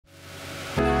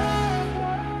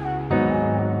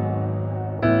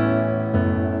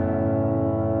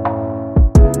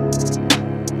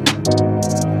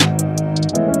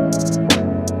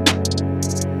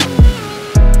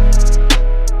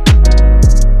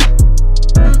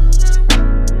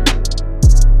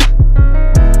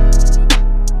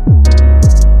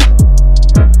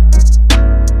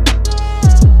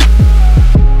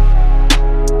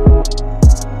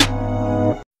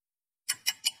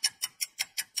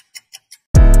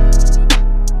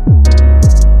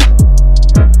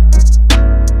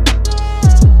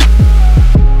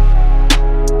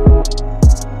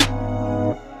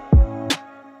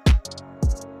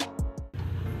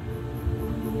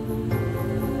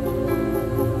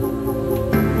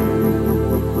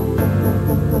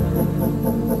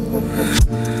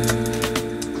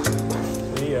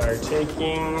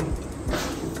parking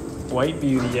White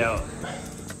Beauty out.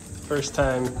 First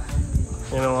time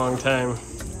in a long time.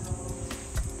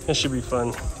 This should be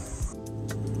fun.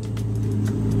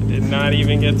 I did not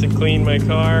even get to clean my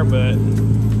car, but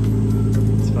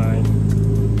it's fine.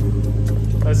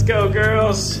 Let's go,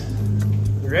 girls.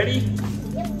 You ready?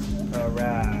 Yep. All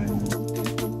right.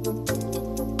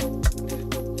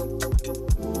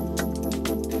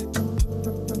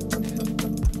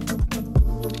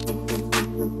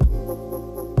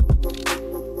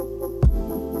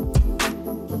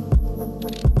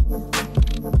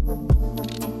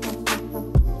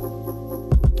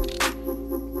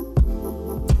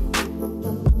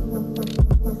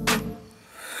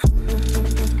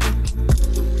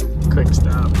 Quick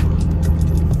stop.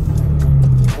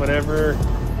 Whatever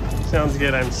sounds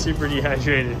good. I'm super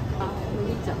dehydrated.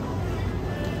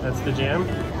 That's the jam?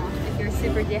 If you're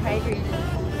super dehydrated.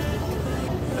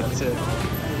 That's it.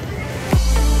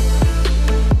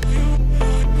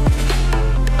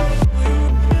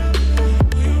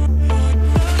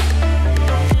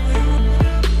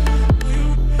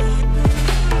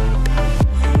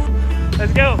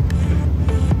 Let's go.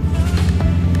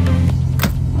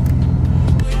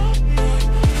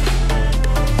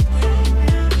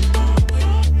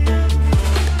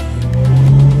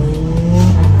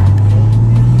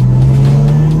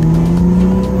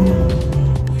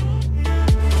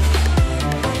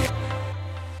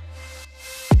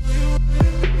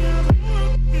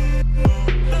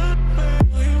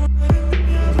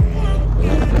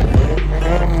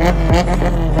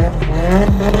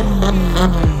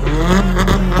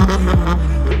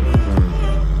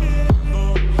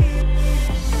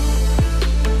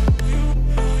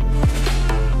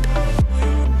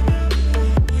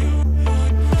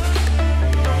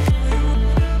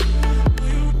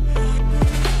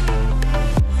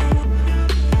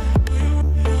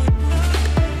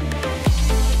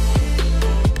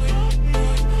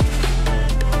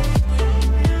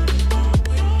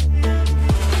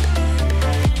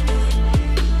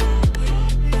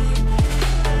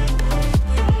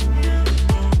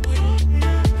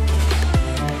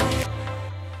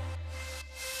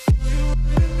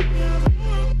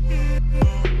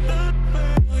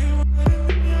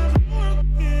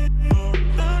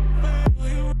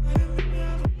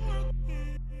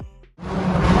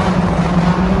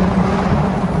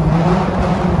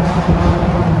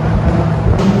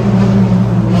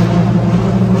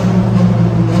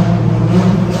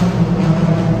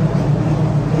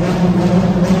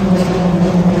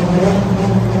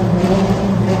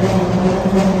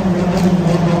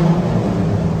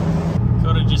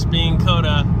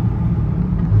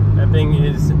 Thing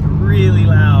is really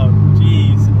loud.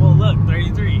 Jeez. Oh look,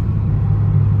 33.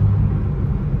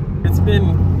 It's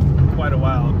been quite a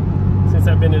while since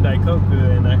I've been to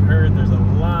DAIKOKU, and I heard there's a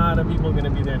lot of people going to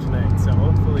be there tonight, so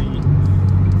hopefully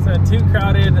it's not too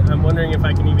crowded. I'm wondering if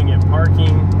I can even get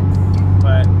parking,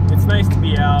 but it's nice to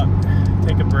be out,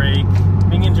 take a break.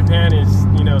 Being in Japan is,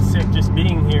 you know, sick just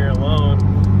being here alone,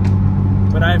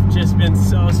 but I've just been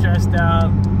so stressed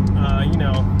out, you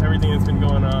know, everything that's been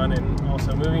going on, and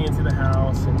also moving into the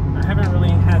house, and I haven't really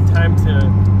had time to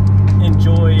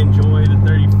enjoy the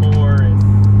 34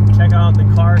 and check out the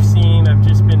car scene. I've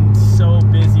just been so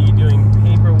busy doing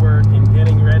paperwork and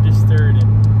getting registered,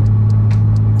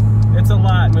 and it's a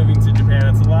lot moving to Japan.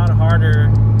 It's a lot harder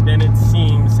than it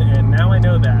seems, and now I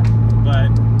know that,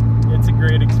 but it's a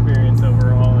great experience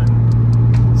overall,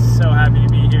 and so happy to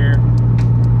be here.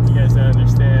 You guys don't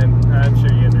understand. I'm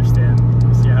sure you understand.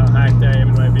 You see how hyped I am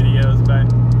in my videos, but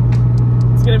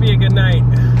it's gonna be a good night.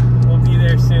 We'll be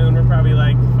there soon. We're probably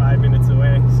like 5 minutes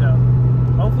away, so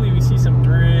hopefully we see some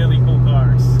really cool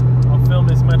cars. I'll film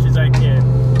as much as I can.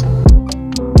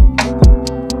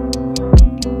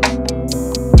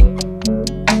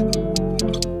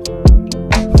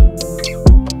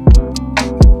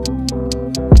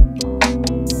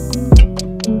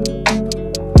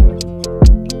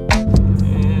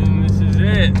 And this is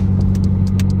it.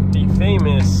 The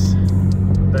famous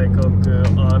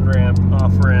DAIKOKU on-ramp,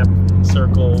 off-ramp,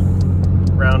 circle,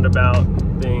 roundabout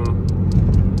thing.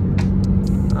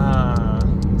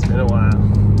 It's been a while.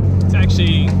 It's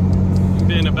actually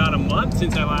been about a month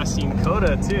since I last seen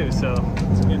Coda too, so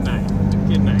it's a good night.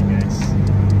 Good night, guys.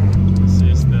 This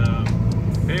is the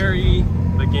very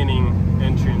beginning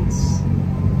entrance.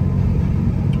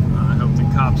 I hope the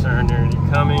cops aren't already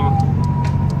coming.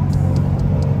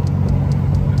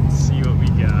 Let's see what we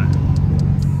got.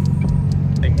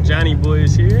 Like Johnny Boy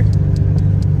is here.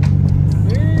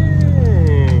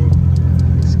 Hey,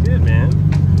 looks good, man.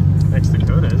 Next to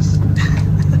Coda's.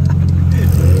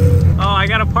 Oh, I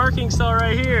got a parking stall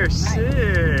right here.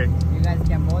 Sick. You guys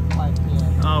can both park here.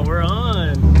 Oh, we're on.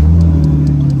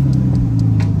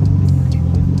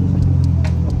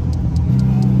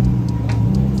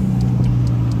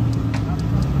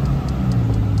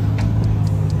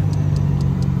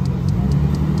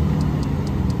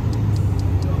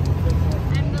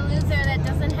 I'm the loser that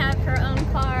doesn't have her own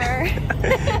car.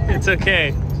 It's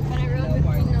okay. But I rode with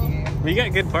Gino. We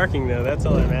got good parking though, that's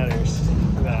all that matters.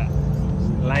 That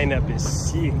lineup is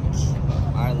sick.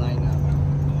 Our lineup.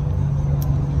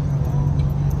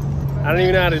 I don't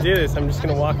even know how to do this. I'm just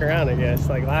gonna walk around, I guess,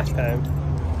 like last time.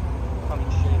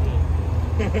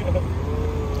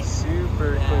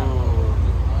 Super cool.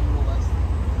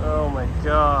 Oh my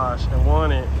gosh, I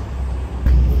want it.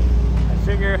 I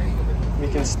figure we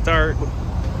can start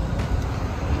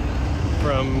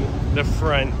from the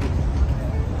front.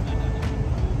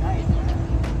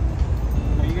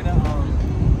 Are you gonna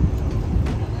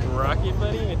Rocket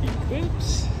buddy with the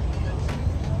clips.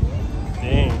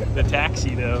 Dang, the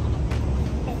taxi though.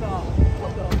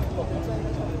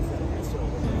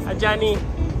 Hi Johnny.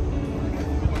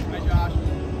 Hi Josh.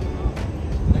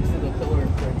 Next to the pillar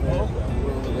right there.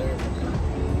 We're over there.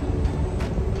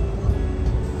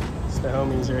 It's the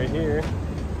homies right here.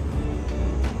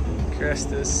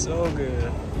 Cresta's so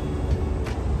good.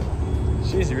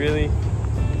 She's really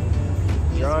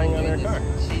drawing on her car.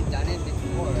 She's done it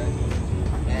before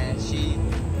and she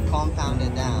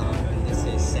compounded down, and this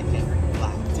is second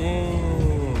black.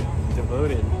 Dang,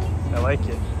 devoted. I like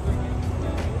it.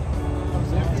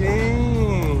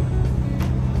 Dang.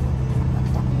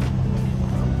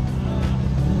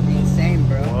 Insane,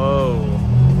 bro. Whoa.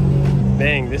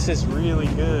 Dang, this is really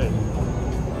good.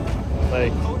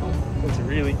 Like, it's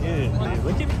really good, dude.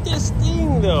 Look at this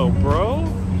thing though, bro.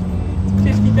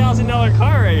 It's a $50,000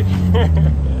 car right here.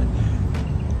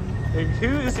 Like,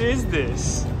 whose is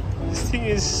this? This thing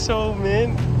is so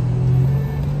mint.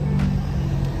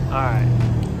 Alright.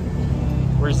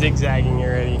 We're zigzagging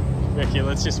already. Okay,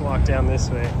 let's just walk down this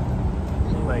way.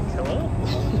 Like, hello?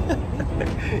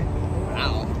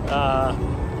 Wow.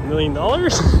 $1 million?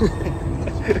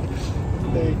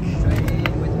 Like, Trade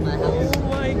with my house. oh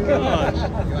my gosh. You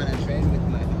wanna trade with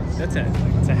my house? It's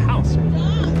a house right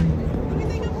there.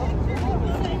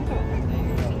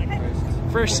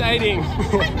 First sighting.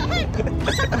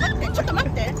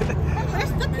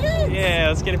 Yeah,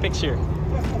 let's get a picture.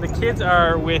 The kids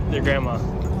are with their grandma.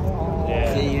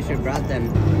 Yeah. See, you should brought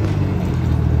them.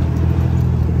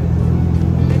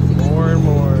 More and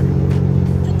more.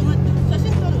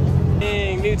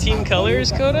 Dang, new team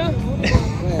colors, Coda?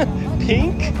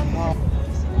 Pink?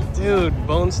 Dude,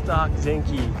 bone stock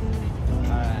Zenki.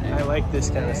 I like this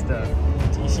kind of stuff.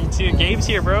 TC2. Gabe's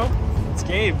here, bro. It's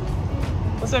Gabe.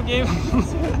 What's up, Gabe?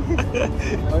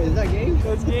 Oh, is that Gabe?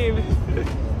 That's Gabe.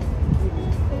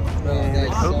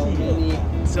 There's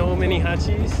So many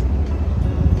Hachis.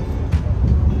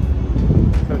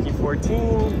 Koki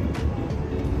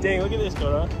 14. Dang, look at this,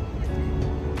 Koda.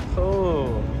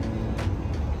 Oh.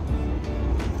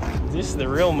 This is the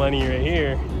real money right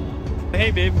here.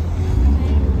 Hey, babe.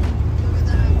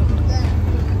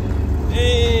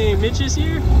 Hey, Mitch is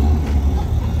here.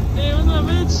 Hey, what's up,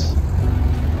 Mitch?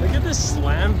 Look at this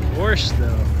slam Porsche,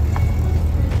 though.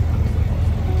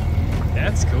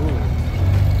 That's cool.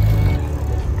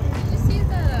 Did you see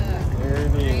the There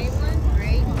it gray is. one?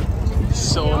 Great.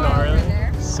 So gnarly.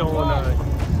 So gnarly.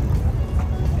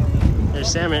 There's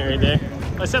Sammit right there.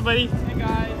 What's up, buddy? Hey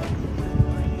guys.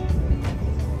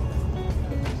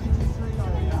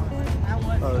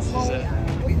 Oh, this is it.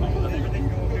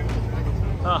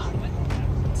 Oh,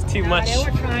 it's too much.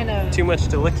 Too much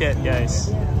to look at,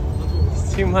 guys.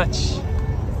 It's too much.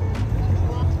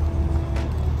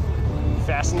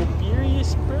 Fast and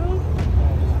Furious, bro.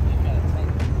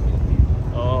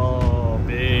 Oh,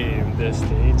 babe, the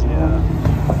Stagia.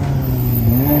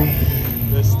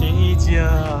 The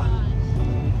Stagia.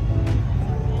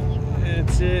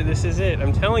 That's it. This is it.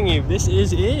 I'm telling you, this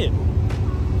is it.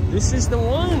 This is the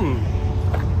one.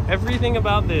 Everything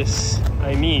about this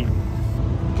I need.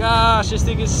 Gosh, this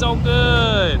thing is so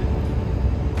good.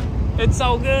 It's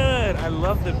so good. I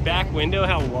love the back window,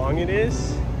 how long it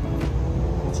is.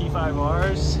 The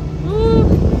T5Rs. Woo.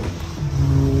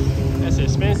 That's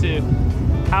expensive.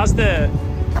 How's the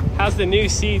new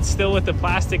seats still with the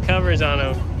plastic covers on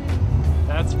them?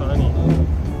 That's funny.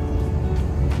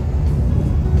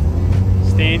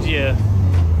 Stagia.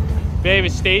 Babe,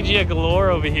 it's Stagia galore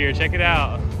over here. Check it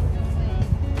out.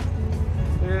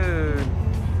 Dude.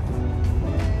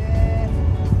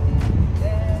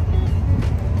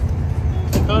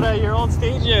 Dakota, your old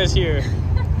Stagia is here.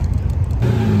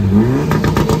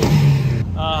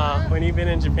 When you've been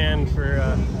in Japan for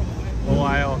a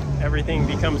while, everything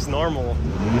becomes normal.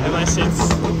 Unless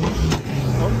it's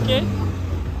okay.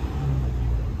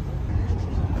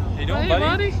 How you doing,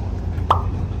 buddy?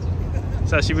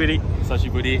 Sashiburi.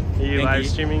 Sashiburi. Are you live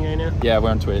streaming right now? Yeah, we're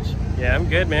on Twitch. Yeah, I'm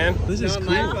good, man. This is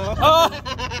cool.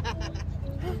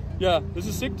 Yeah, this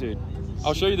is sick, dude.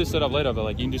 I'll show you the setup later, but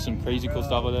like you can do some crazy cool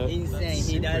stuff with it. Insane.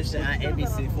 He does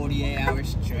ABC 48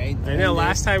 hours straight. I know.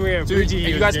 Last time we were at Dude, Fuji, are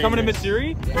you guys coming to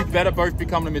Matsuri? You better both be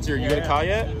coming to Matsuri. You got a car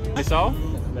yet? Yourself?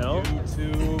 No.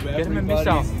 Get him a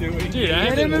missile. Dude,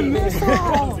 Get him a missile.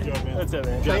 What's up,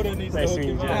 man? Nice to meet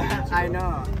you. I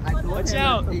know. I told Watch him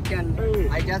out. he can.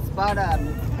 I just bought a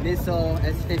Missile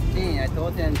S15. I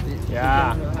told him.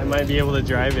 Yeah, I might be able to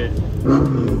drive it.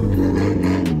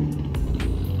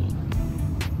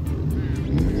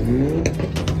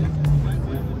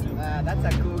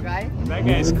 That's a cool guy. That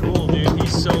guy's cool, dude.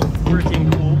 He's so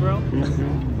freaking cool, bro.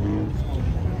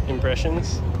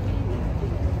 Impressions?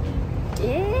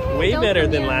 Yeah. Way don't better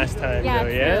than forget. last time, Yeah, though,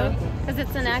 yeah? Because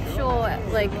it's an actual,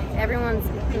 like, everyone's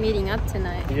meeting up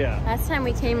tonight. Yeah. Last time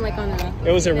we came, like, on a...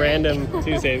 It was a random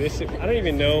Tuesday. I don't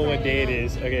even know what day it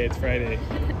is. Okay, it's Friday.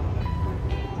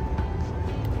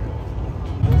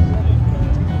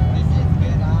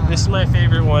 This is my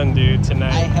favorite one, dude,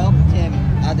 tonight. I helped him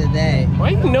the other day.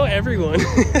 Why do you know everyone?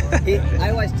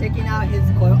 I was checking out his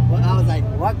coil. Well, I was like,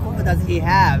 what coil does he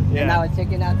have? Yeah. And I was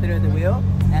checking out through the wheel,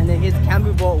 and then his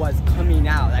camber bolt was coming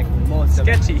out, like most of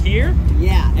it. Sketchy here?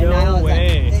 Yeah. And No I was way.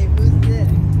 like, hey, who's this?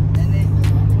 And then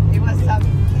it was some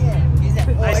kid. He said,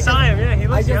 oh, I saw him, yeah, he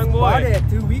looks I just young boy. bought it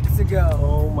 2 weeks ago.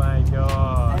 Oh my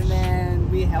gosh. And then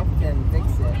we helped him fix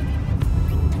it.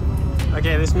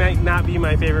 Okay, this might not be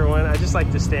my favorite one. I just like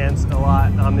the stance a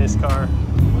lot on this car.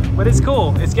 But it's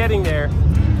cool. It's getting there.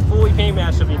 Fully paint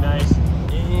match will be nice.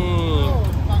 Dang.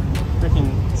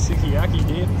 Freaking sukiyaki,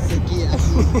 dude.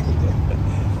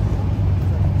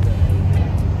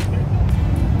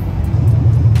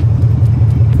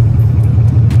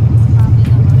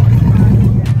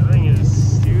 That thing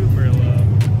is super low.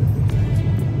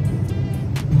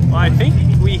 Well, I think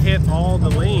we hit all the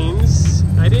lanes.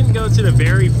 I didn't go to the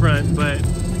very front, but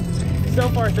so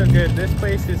far so good. This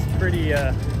place is pretty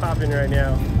popping right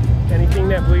now. Anything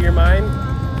that blew your mind?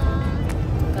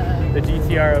 The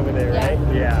GTR over there, right?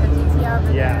 Yeah. The GTR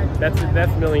over Yeah, there.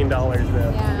 that's $1 million though.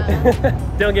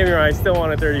 Yeah. Don't get me wrong, I still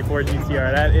want a 34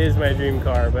 GTR. That is my dream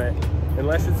car, but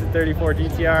unless it's a 34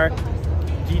 GTR,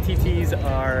 GTTs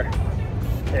are,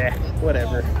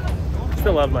 whatever.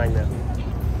 Still love mine though.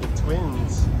 The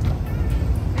twins.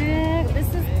 This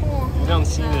is cool. You don't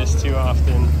see this too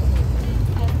often.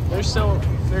 There's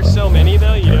so many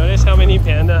though. You notice how many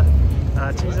Panda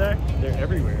Achis are? They're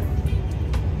everywhere.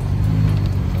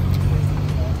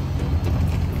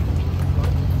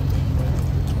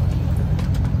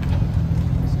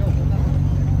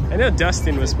 I know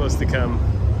Dustin was supposed to come.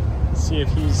 See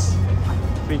if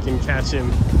we can catch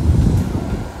him.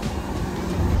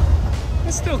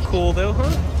 It's still cool though, huh?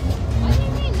 What do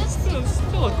you mean? This It's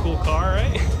still a cool car,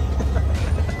 right?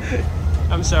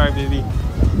 I'm sorry, baby.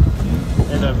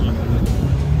 I love you.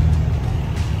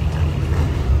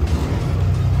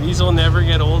 These will never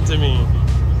get old to me.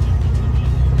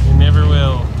 They never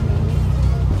will.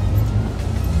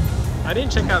 I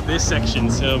didn't check out this section,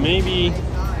 so maybe we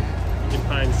can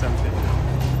find something.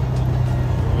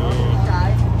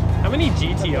 How many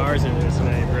GTRs are there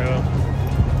tonight, bro?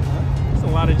 There's a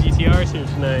lot of GTRs here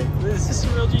tonight. Is this a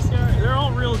real GTR? They're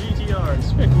all real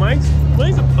GTRs. Frick, mine's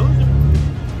a poser.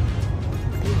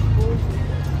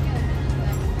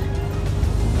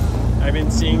 I've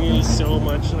been seeing these so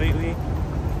much lately.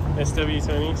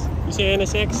 SW20s. You say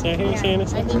NSX? I hear you say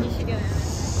NSX. I think you should go.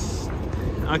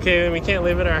 Okay, then we can't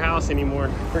live at our house anymore.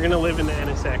 We're gonna live in the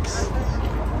NSX.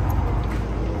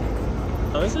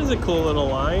 Oh, this is a cool little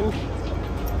line.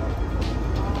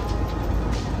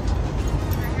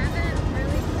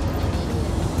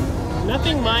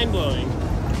 Nothing mind-blowing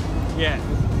yet.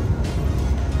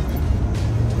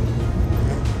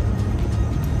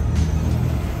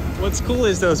 What's cool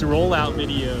is those rollout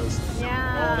videos.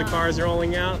 Yeah. All the cars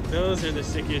rolling out. Those are the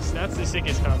sickest. That's the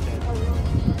sickest content.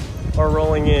 Or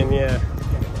rolling in, yeah.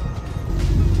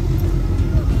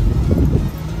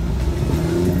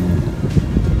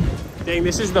 Dang,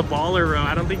 this is the baller row.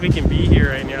 I don't think we can be here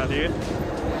right now, dude.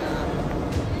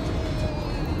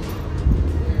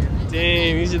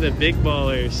 Dang, these are the big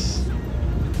ballers.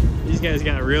 These guys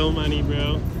got real money,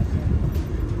 bro.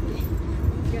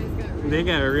 They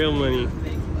got real money.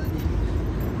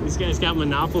 These guys got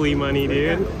monopoly money,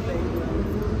 dude.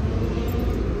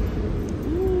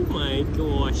 Oh my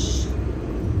gosh.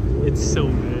 It's so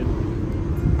good.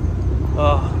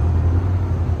 Oh.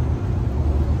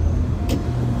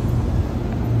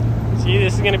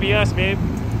 is gonna be us, babe.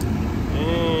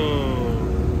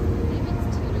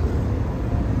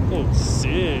 It's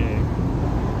sick.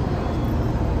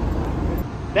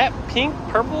 That pink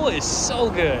purple is so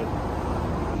good.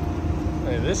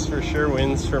 Okay, this for sure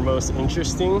wins for most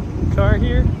interesting car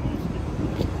here.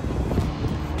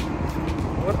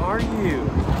 What are you?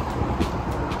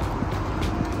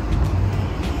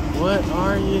 What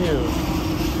are you?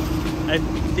 I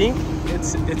think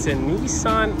it's a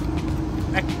Nissan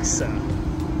Exa.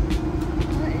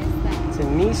 What is that? It's a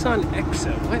Nissan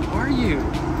Exa. What are you?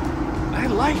 I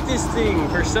like this thing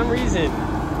for some reason.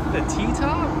 The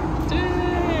T-top?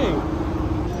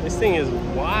 Dang! This thing is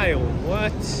wild.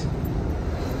 What?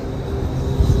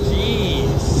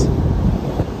 Jeez.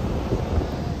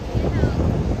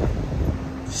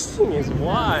 This thing is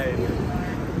wide. Look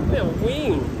at that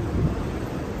wing.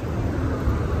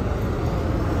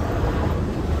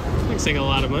 Looks like a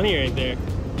lot of money right there.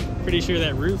 Pretty sure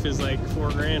that roof is like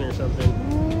 $4 grand or something.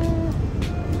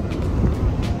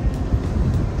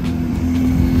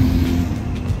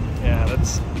 Yeah,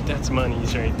 that's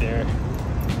monies right there.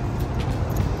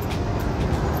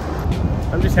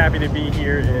 I'm just happy to be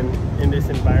here in this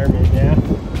environment. Yeah,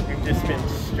 we've just been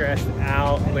stressed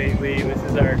out lately. This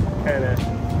is our kind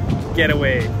of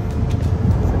getaway. It's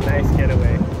a nice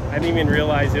getaway. I didn't even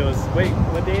realize it was. Wait,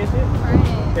 what day is it?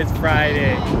 Friday. It's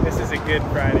Friday. This is a good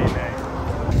Friday night.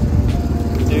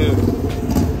 Dude,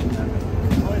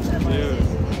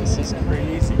 this is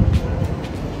crazy.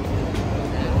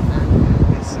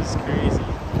 This is crazy.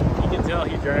 You can tell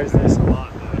he drives this a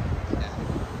lot though.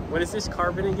 What is this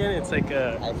carbon again? It's like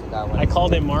a, I forgot what I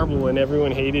called it marble and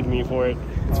everyone hated me for it.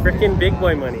 It's freaking big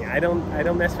boy money. I don't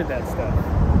mess with that stuff.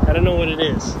 I don't know what it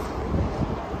is.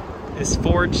 It's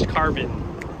forged carbon.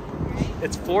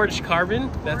 It's forged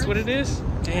carbon? That's what it is?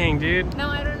 Dang, dude. No,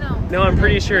 I don't know. No, I'm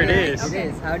pretty sure it is. it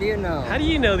is. How do you know? How do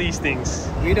you know these things?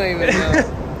 We don't even know.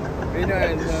 We don't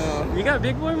even know. You got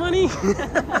big boy money?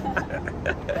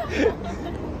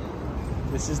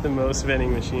 This is the most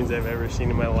vending machines I've ever seen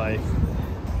in my life.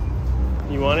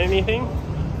 You want anything?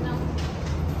 No.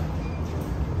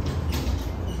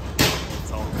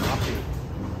 It's all coffee.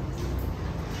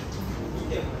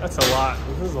 That's a lot.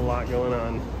 This is a lot going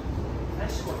on.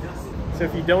 So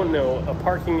if you don't know, a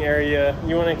parking area,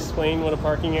 you want to explain what a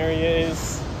parking area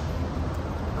is?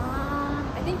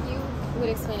 I think you would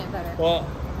explain it better. Well,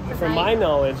 from my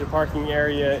knowledge, a parking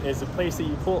area is a place that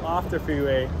you pull off the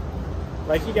freeway.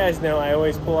 Like you guys know, I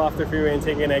always pull off the freeway and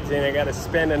take an exit, and I got to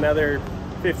spend another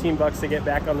 15 bucks to get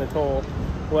back on the toll.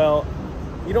 Well,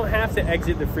 you don't have to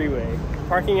exit the freeway.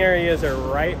 Parking areas are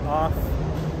right off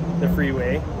the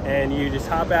freeway, and you just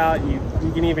hop out. You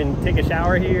can even take a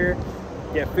shower here,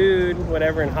 get food,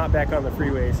 whatever, and hop back on the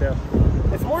freeway. So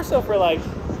it's more so for like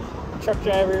truck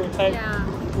driver type,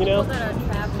 you know,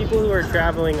 people who are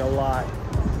traveling a lot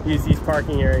use these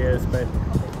parking areas. But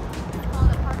Call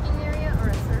it a parking area or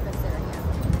a service area?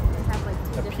 They have like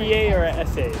two different PA or a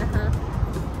SA?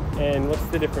 And what's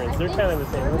the difference? They're kind of the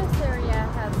same. Service area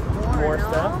has more no?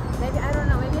 stuff? Maybe, I don't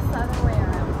know, maybe it's the other way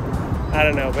around. I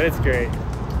don't know, but it's great.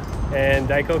 And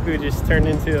DAIKOKU just turned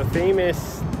into a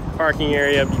famous parking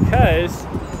area because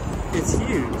it's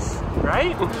huge,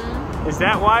 right? Mm-hmm. Is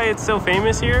that why it's so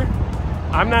famous here?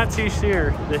 I'm not too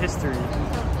sure the history. In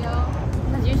Tokyo,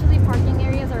 because usually parking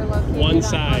areas are located on one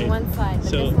side, but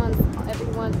so, this one's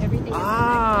everything is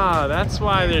connected. That's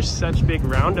why there's such big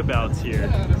roundabouts here.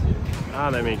 Ah,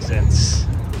 that makes sense.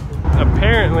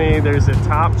 Apparently there's a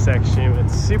top section.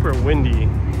 It's super windy.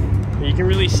 You can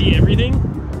really see everything?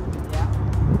 Yeah.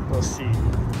 We'll see.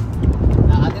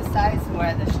 The other side is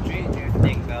where the street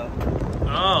drifting goes.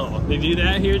 Oh, they do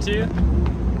that here too?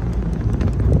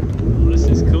 Oh, this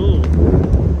is cool.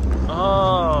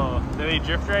 Oh, do they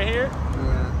drift right here?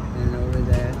 Yeah, and over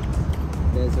there,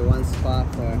 there's a one spot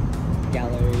for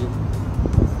gallery.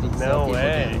 No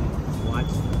way. Watch.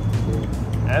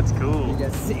 That's cool. You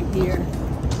just sit here.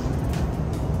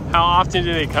 How often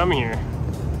do they come here?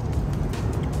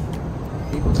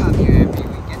 People come here every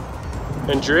weekend.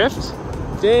 And drift?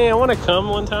 Dang, I want to come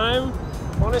one time.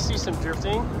 I want to see some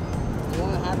drifting. It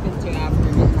won't happen till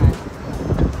after midnight.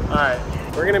 Alright,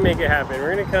 we're going to make it happen.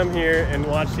 We're going to come here and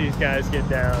watch these guys get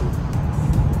down.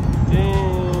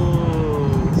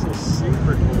 Dang, this is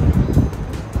super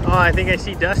cool. Oh, I think I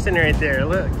see Dustin right there.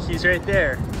 Look, he's right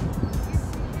there.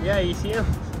 Yeah, you see him?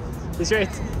 He's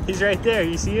right there.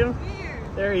 You see him?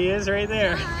 There he is, right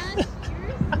there.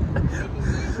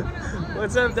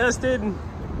 What's up, Dustin?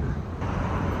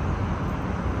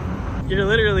 You're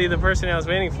literally the person I was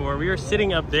waiting for. We were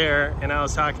sitting up there, and I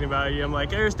was talking about you. I'm like,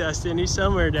 there's Dustin. He's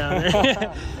somewhere down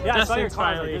there. Yeah, Dustin's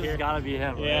finally like, here. This gotta be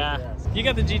him. Right? Yeah. You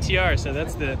got the GTR, so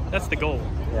that's the goal.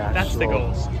 Yeah, that's the sure.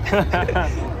 goal.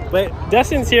 But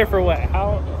Dustin's here for what?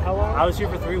 How long? I was here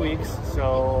for 3 weeks,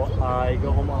 so I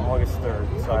go home on August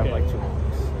 3rd. So I have like 2 more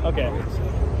weeks. Okay.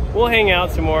 We'll hang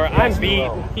out some more. I'm beat.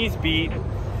 will. He's beat.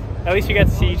 At least we got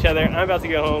to see each other. I'm about to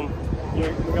go home.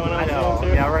 You're going on I know. soon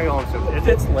too? Yeah, we're gonna go home soon.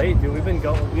 It's late, dude. We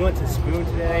went to Spoon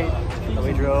today, and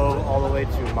we drove all the way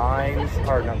to Mines,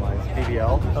 or not Mines,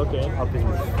 BBL. Okay. Up in,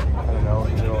 I don't know,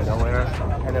 in the middle of nowhere.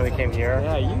 And then we came here.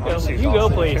 Yeah, you I'm go just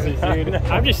places, exhausted. dude.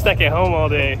 I'm just stuck at home all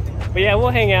day. But yeah, we'll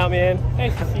hang out, man.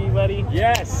 Nice to see you, buddy.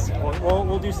 Yes.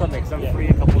 We'll do something, because I'm free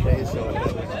a couple days, so.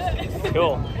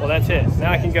 Cool. Well, that's it.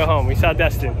 Now I can go home. We saw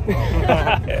Dustin. Hey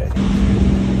guys.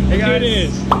 Here it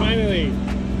is. Finally.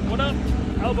 What up?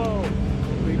 ALBO.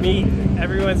 We meet.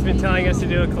 Everyone's been telling us to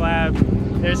do a collab.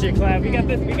 There's your collab. We got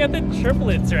the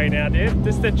triplets right now, dude.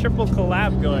 This is the triple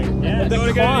collab going. Yeah. The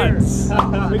quads.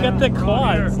 We got the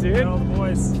quads, dude. Oh,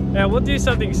 boys. Yeah, we'll do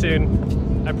something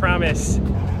soon. I promise.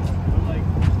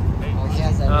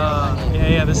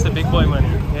 Yeah, this is the big boy money.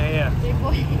 Yeah. Big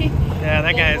boy. Yeah,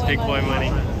 that guy has big boy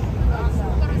money.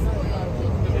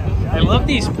 I love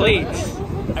these plates.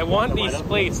 I want these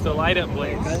plates, the light up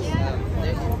plates.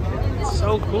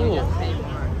 So cool.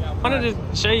 I wanted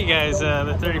to show you guys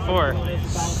the 34.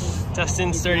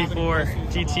 Dustin's 34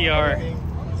 GTR,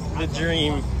 the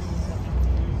dream.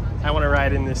 I want to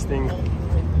ride in this thing.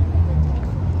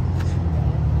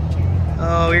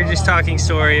 Oh, we were just talking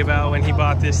story about when he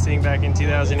bought this thing back in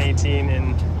 2018,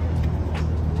 and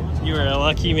you were a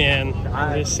lucky man.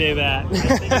 I'll just say that.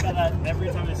 I think about that every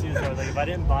time I see this car. Like, if I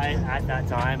didn't buy it at that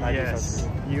time, I'd Yes,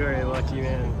 you are a lucky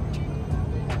man.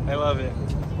 I love it.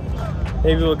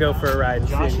 Maybe we'll go for a ride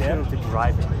Josh soon, is yeah? going to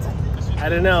drive it. I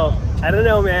don't know,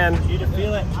 man. You to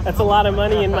feel it. That's a lot of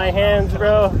money in my hands,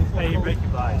 bro. Hey, you break your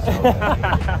buy.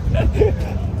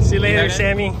 See you later,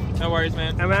 Sammy. No worries,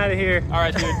 man. I'm out of here. All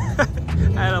right, dude.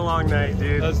 I had a long night,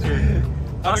 dude. That's true.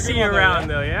 I'll see you around,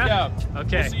 though, yeah? Yeah.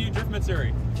 Okay. We'll see you Drift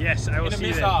Missouri. Yes, I will In a see you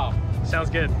Miss then. Hall.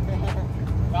 Sounds good.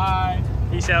 Bye.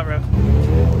 Peace out, bro.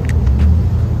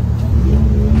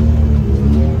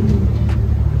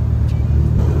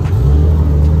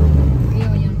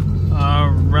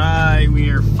 All right, we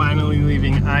are finally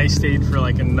leaving. I stayed for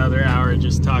like another hour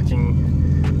just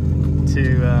talking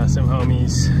to some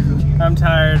homies. I'm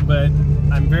tired, but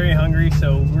I'm very hungry,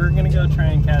 so we're gonna go try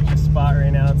and catch a spot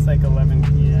right now. It's like 11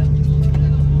 p.m.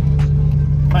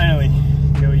 Finally,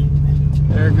 go eat.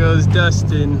 There goes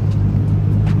Dustin.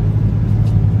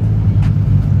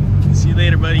 See you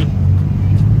later, buddy.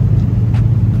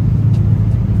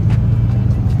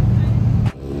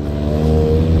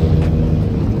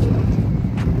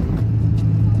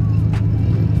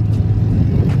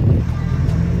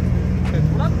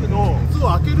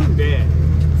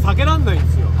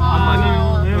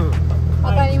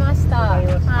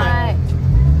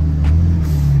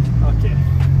 Okay,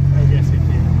 I guess we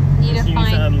can. Need Just to use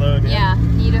find. to unload, Yeah,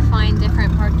 need to find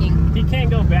different parking. He can't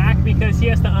go back because he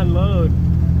has to unload.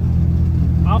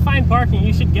 I'll find parking.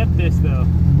 You should get this though.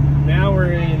 Now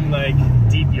we're in like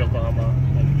deep Yokohama,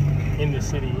 like in the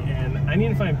city, and I need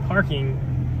to find parking.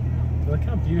 Look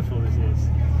how beautiful this is.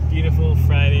 Beautiful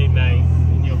Friday night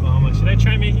in Yokohama. Should I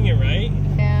try making it right?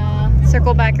 Yeah.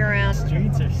 Circle back around.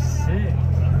 Streets are sick.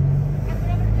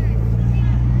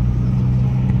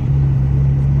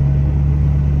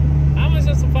 How am I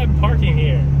supposed to find parking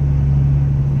here?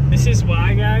 This is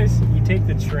why, guys, you take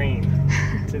the train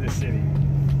to the city.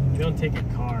 You don't take a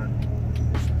car.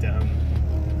 It's dumb.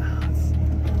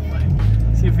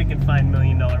 Let's see if we can find $1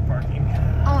 million parking.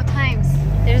 Oh, times.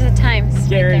 There's a times. right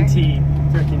there. Guaranteed.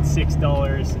 Freaking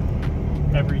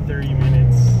 $6 every 30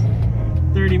 minutes.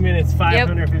 30 minutes,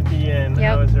 550 yen.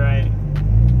 Yep. I was right.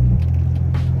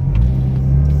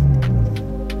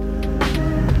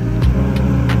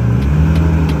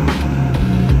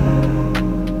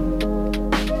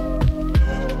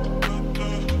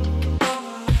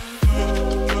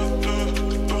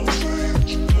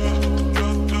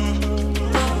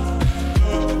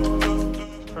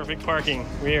 Perfect parking.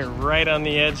 We are right on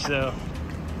the edge though.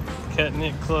 Cutting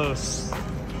it close.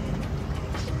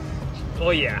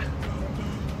 Oh yeah.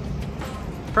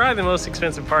 Probably the most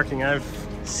expensive parking I've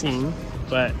seen,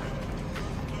 but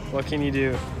what can you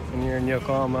do when you're in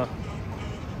Yokohama?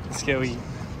 Let's go eat.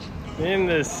 In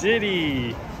the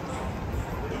city.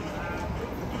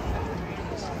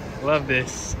 Love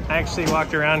this. I actually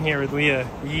walked around here with Leah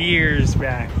years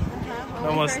back.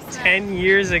 Almost 10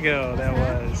 years ago that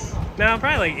was. No,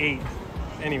 probably like 8.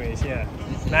 anyways, yeah.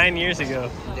 9 years ago.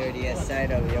 Dirtiest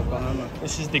side of Yokohama.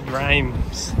 This is the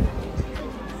Grimes.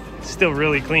 Still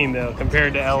really clean though,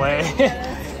 compared to LA.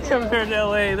 Compared to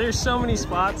LA. There's so many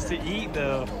spots to eat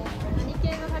though.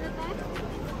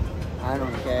 I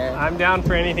don't care. I'm down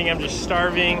for anything, I'm just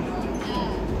starving.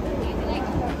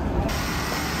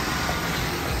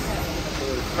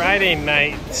 Friday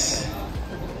night.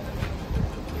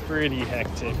 Pretty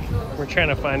hectic. We're trying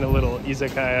to find a little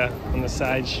izakaya on the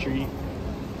side street.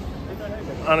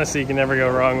 Honestly, you can never go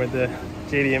wrong with the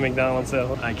JD and McDonald's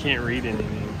though. I can't read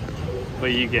anything,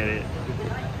 but you get it.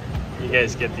 You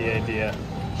guys get the idea.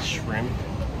 Shrimp.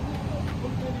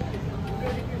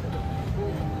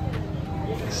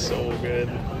 So good.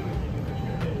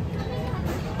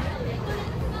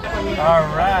 All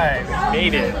right, we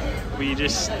made it. We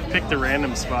just picked a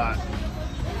random spot.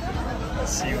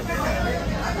 Let's see what they got.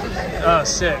 Oh,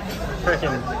 sick.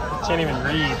 Freaking can't even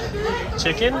read.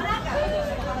 Chicken?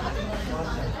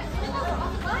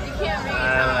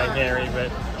 I can't read, but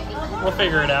we'll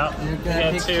figure it out. We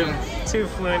got two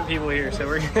fluent people here, so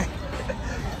we're good.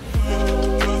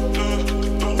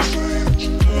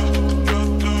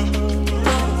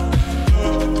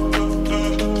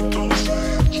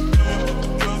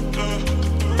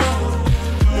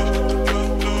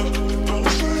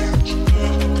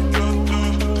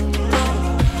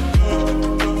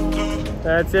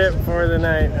 That's it for the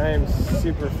night. I am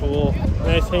super full.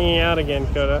 Nice hanging out again,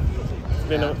 Koda.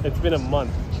 It's been a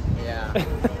month. Yeah.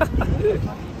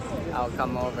 I'll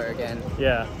come over again.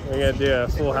 Yeah, we're gonna do a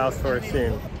full house tour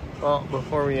soon. Well,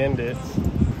 before we end it,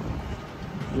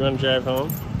 you want to drive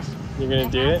home? You're gonna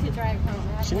do it? To drive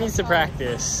home. She needs to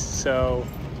practice, so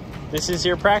this is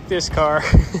your practice car.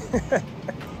 Most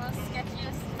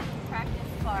sketchiest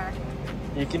practice car.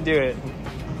 You can do it.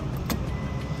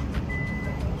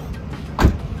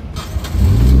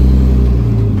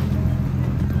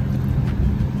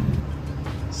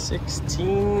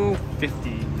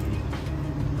 $16.50.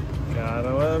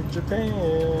 Gotta love Japan.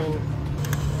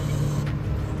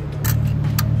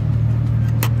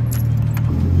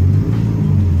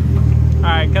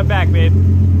 Alright, come back, babe.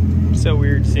 So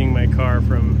weird seeing my car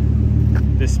from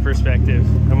this perspective.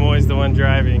 I'm always the one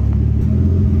driving.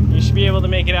 You should be able to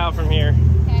make it out from here.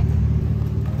 Okay.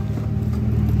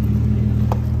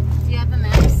 Do you have the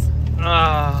maps?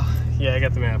 Yeah, I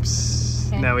got the maps.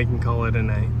 Okay. Now we can call it a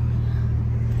night.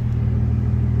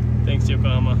 Thanks,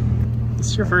 Yokohama.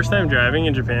 This is your first time driving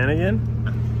in Japan again?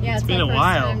 Yeah, it's been a my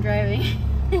while. first time driving.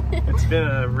 It's been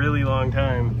a really long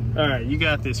time. All right, you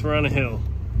got this. We're on a hill.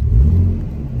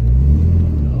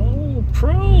 Oh,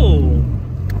 pro.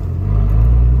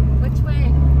 Which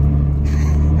way?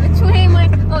 Which way am I?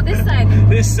 Oh, this side.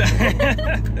 This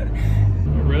side.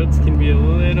 The roads can be a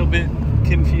little bit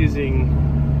confusing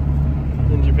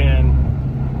in Japan.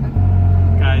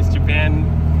 Guys, Japan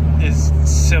is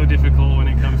so difficult when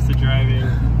it comes to driving.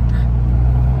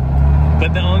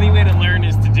 But the only way to learn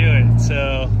is to do it,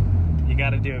 so you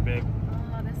gotta do it, babe.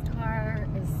 Oh, this car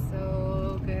is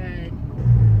so good.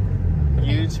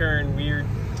 U-turn, weird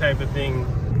type of thing.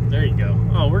 There you go.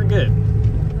 Oh, we're good.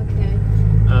 Okay.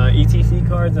 ETC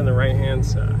cards on the right-hand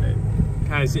side.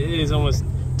 Guys, it is almost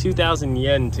 2,000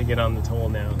 yen to get on the toll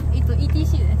now. ETC で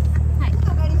す。はい。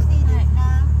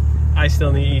 I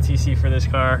still need ETC for this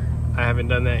car. I haven't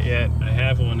done that yet. I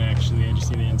have one actually, I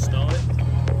just need to install it.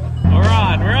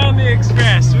 Alright, we're on the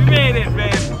express. We made it,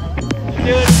 babe. You're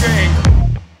doing great.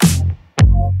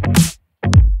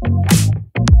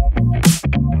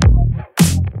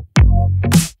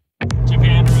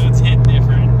 Japan roads hit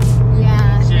different.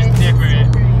 Yeah. It's just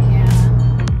different.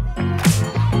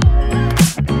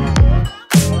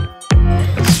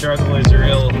 The struggle is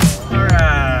real.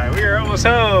 Alright, we are almost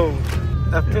home.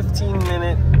 A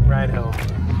 15-minute ride home.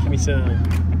 Give me some.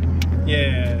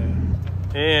 Yeah.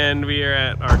 And we are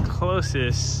at our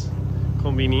closest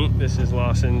konbini. This is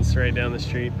Lawson's right down the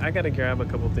street. I gotta grab a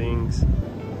couple things.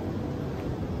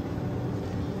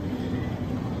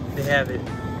 They have it.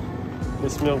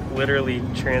 This milk literally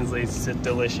translates to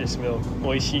delicious milk.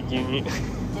 Oishii gyuni.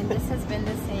 And this has been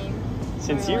the same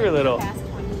Since for you like were little. the past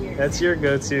 20 years. That's your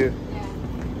go-to. Yeah.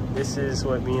 This is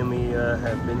what me and Leah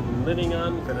have been living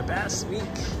on for the past week.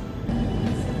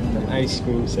 The ice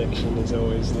cream section is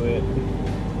always lit.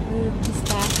 Ooh,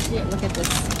 pistachio. Look at this.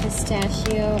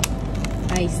 Pistachio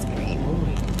ice cream. Oh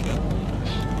my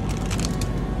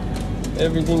gosh.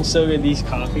 Everything's so good. These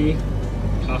coffee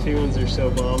ones are so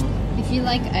bomb. If you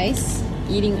like ice,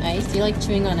 eating ice, do you like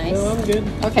chewing on ice? No, I'm good.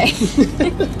 Okay.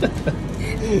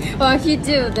 Well, if you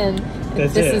do, then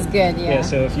this is good, yeah. Yeah,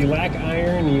 so if you lack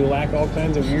iron, you lack all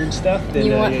kinds of weird stuff, then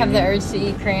you won't have the urge to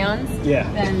eat crayons? Yeah.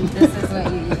 Then this is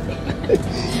what you eat.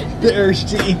 There's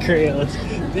G crayons.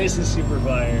 This is super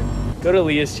fire. Go to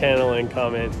Leah's channel and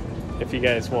comment if you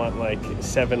guys want like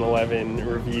 7-Eleven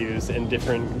reviews and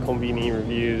different Konbini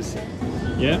reviews.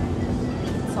 Yeah?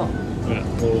 Yeah,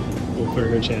 we'll put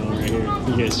her channel right here.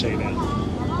 You guys check it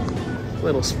out.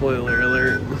 Little spoiler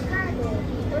alert.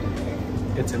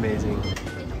 It's amazing.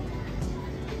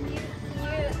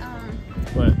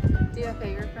 What? Do you a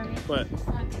favor for me? What?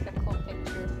 I want to take a cool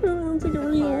picture. I'll take a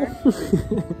reel.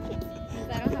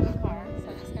 I don't have a car, so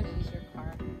I'm just going to use your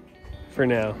car. For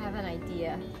now. I have an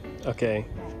idea. Okay.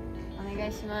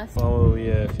 Onegaishimasu. Follow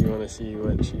Leah if you want to see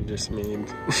what she just made.